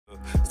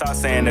Stop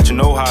saying that you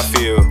know how I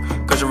feel,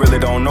 cause you really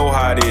don't know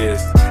how it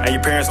is. And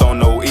your parents don't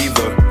know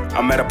either.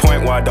 I'm at a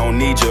point where I don't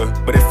need you,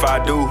 but if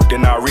I do,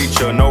 then I'll reach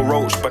you. No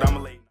roach, but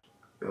I'm late.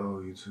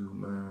 Yo, YouTube,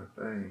 man,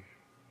 dang.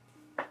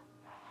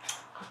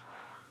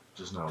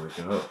 Just not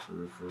waking up for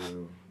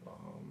real.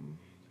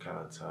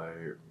 Kinda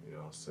tired, you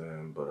know what I'm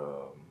saying?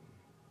 But,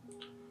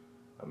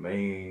 I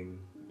mean,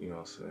 you know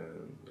what I'm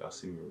saying? Y'all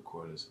see me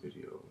recording this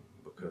video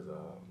because,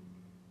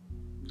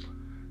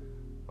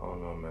 I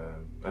don't know,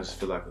 man. I just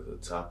feel like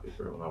it's a topic,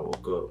 bro, when I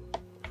woke up.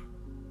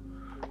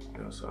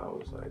 You know, so I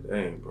was like,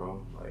 dang,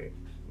 bro, like,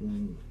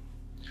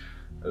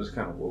 I just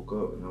kind of woke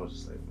up and I was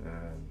just like,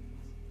 man,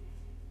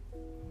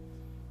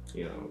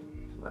 you know,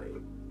 like,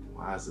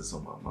 why is this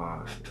on my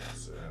mind? You know what I'm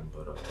saying?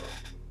 But,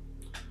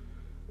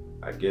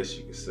 I guess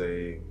you could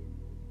say,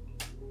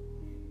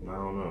 I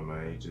don't know,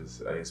 man,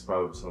 it's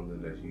probably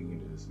something that you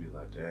can just be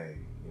like,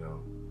 dang, you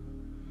know,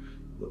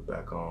 look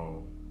back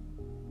on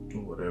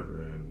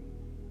whatever and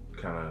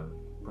kind of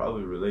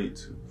probably relate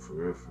to for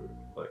real,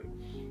 like,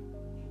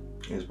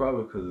 it's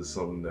probably because it's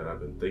something that I've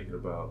been thinking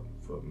about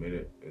for a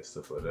minute and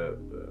stuff like that.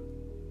 But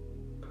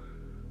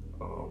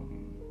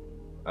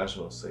I just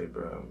want to say,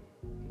 bro,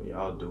 when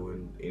y'all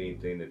doing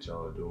anything that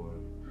y'all are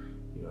doing,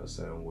 you know what I'm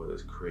saying, whether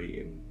it's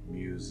creating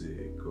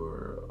music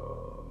or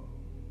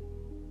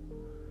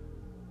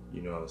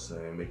you know what I'm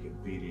saying, making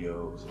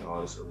videos and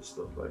all this other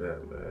stuff like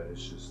that, man,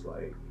 it's just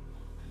like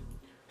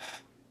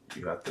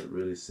you have to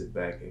really sit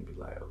back and be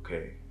like,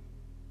 okay,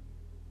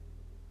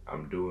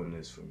 I'm doing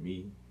this for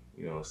me,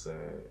 you know what I'm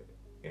saying,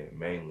 and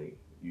mainly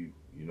you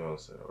know what I'm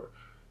saying, or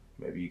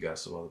maybe you got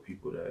some other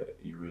people that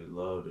you really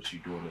love that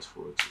you're doing this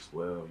for as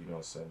well, you know what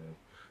I'm saying, and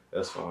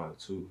that's fine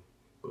too.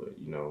 But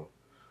you know,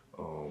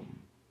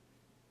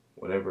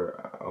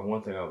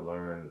 one thing I've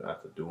learned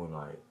after doing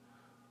like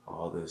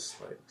all this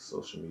like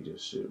social media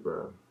shit,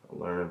 bro, I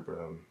learned,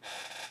 bro,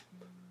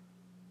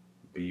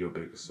 be your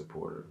biggest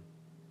supporter,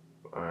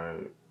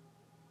 alright,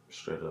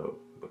 straight up,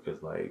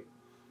 because like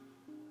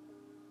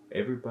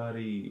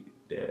everybody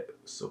that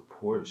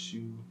supports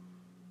you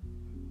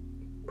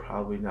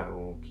probably not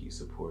gonna keep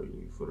supporting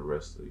you for the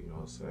rest of, you know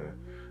what I'm saying,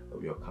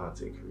 of your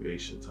content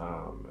creation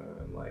time,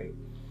 man. Like,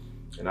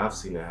 and I've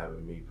seen it happen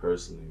to me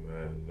personally,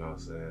 man, you know what I'm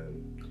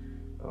saying?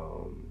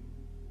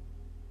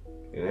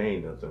 And there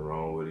ain't nothing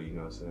wrong with it, you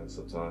know what I'm saying?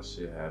 Sometimes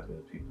shit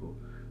happens, people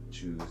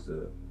choose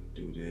to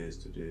do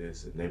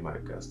this, and they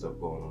might got stuff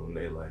going on in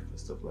their life and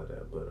stuff like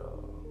that, but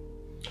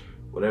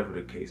whatever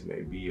the case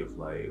may be of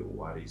like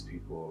why these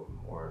people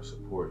aren't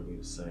supporting you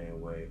the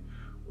same way,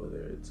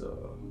 whether it's a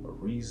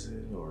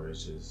reason or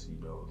it's just, you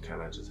know,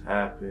 kind of just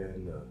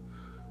happened,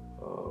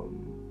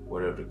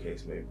 whatever the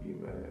case may be,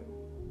 man,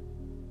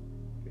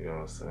 you know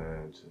what I'm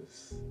saying,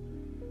 just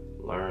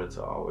learn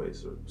to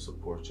always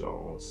support your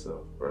own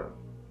self, bro,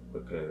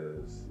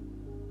 because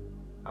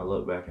I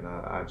look back and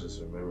I just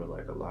remember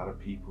like a lot of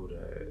people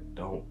that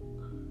don't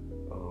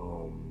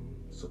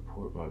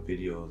support my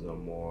videos no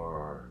more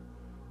or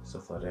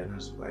stuff like that, and I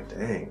just be like,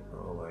 dang,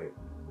 bro, like,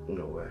 you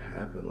know, what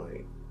happened,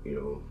 like, you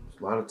know,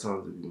 a lot of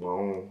times it be my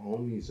own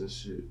homies and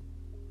shit,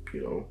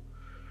 you know,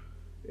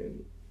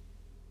 and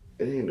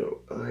I ain't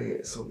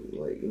something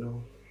like, you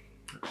know,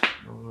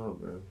 I don't know,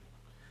 man.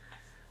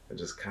 I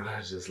just kind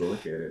of just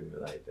look at it and be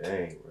like,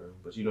 dang, bro.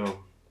 But you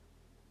know,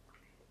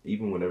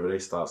 even whenever they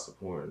stop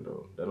supporting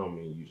though, that don't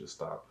mean you just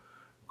stop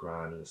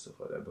grinding and stuff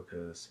like that,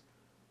 because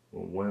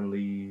when one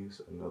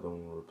leaves, another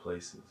one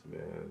replaces,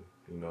 man.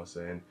 You know what I'm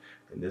saying?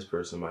 And this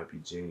person might be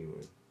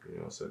genuine, you know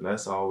what I'm saying?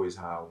 That's always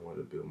how I want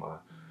to build my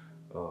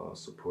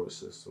support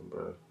system,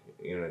 bro.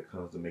 You know, when it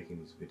comes to making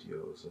these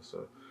videos and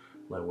stuff.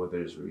 Like whether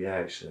it's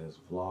reactions,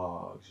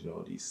 vlogs, you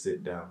know, these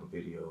sit down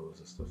videos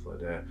and stuff like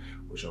that,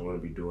 which I'm gonna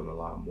be doing a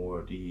lot more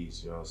of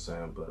these, you know what I'm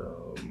saying? But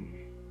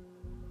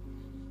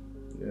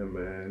yeah,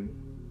 man,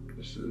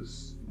 it's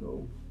just, you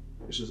know,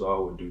 it's just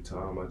all with due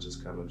time. I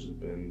just kind of just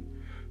been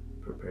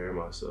preparing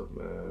myself,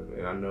 man.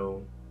 And I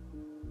know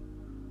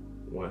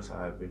once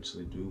I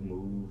eventually do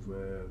move,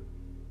 man,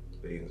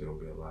 things are gonna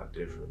be a lot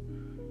different.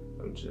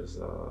 I'm just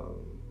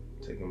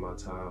taking my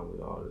time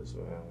with all this,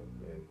 man,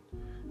 and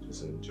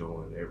just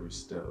enjoying every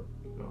step,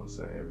 you know what I'm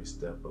saying, every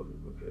step of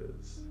it,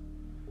 because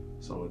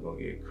it's only gonna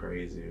get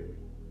crazier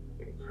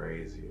and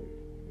crazier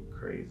and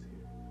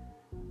crazier.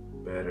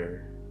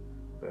 Better,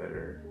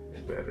 better,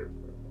 and better,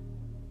 bro.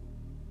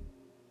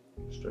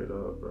 Straight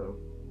up, bro.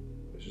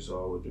 It's just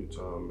all with due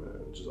time,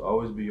 man. Just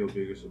always be your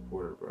biggest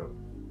supporter, bro.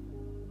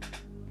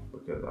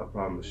 Because I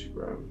promise you,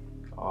 bro,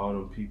 all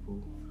them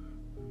people,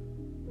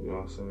 you know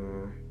what I'm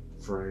saying,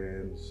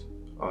 friends,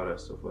 all that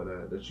stuff like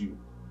that,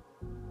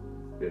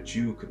 that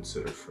you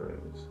consider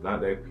friends. Not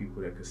that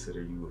people that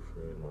consider you a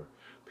friend or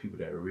people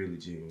that really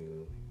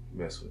genuinely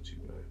mess with you,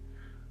 man.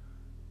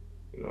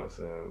 You know what I'm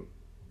saying?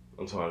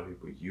 I'm talking to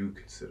people you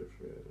consider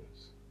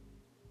friends.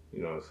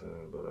 You know what I'm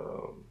saying? But,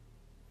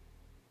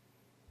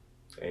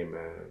 hey,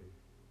 man,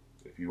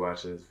 if you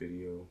watching this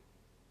video,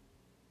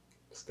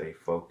 stay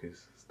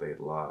focused, stay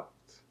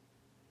locked,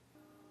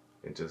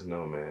 and just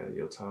know, man,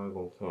 your time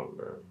gonna come,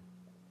 bro.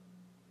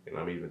 And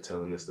I'm even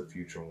telling this to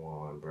future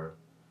Waun, bro.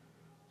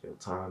 your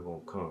time gonna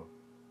come,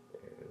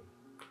 and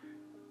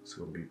it's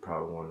gonna be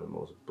probably one of the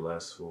most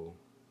blissful,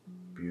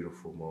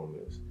 beautiful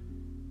moments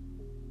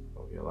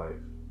of your life.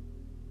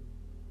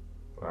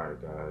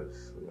 Alright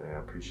guys, man, I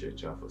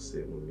appreciate y'all for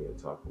sitting with me and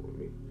talking with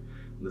me.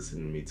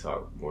 Listening to me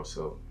talk more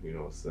so, you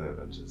know what I'm saying?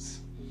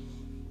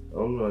 I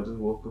don't know, I just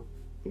woke up,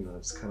 you know, I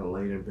just kinda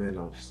laid in bed and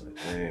I was just like,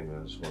 dang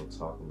man, I just wanna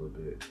talk a little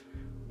bit.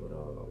 But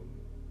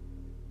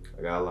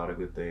I got a lot of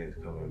good things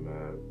coming,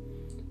 man.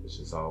 It's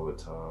just all with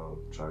time,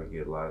 trying to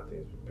get a lot of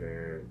things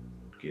prepared,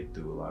 get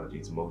through a lot of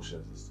these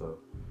emotions and stuff.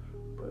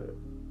 But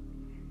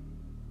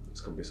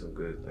it's gonna be some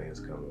good things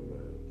coming,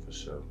 man, for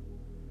sure.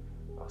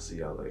 I'll see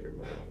y'all later,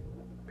 man.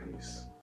 Peace.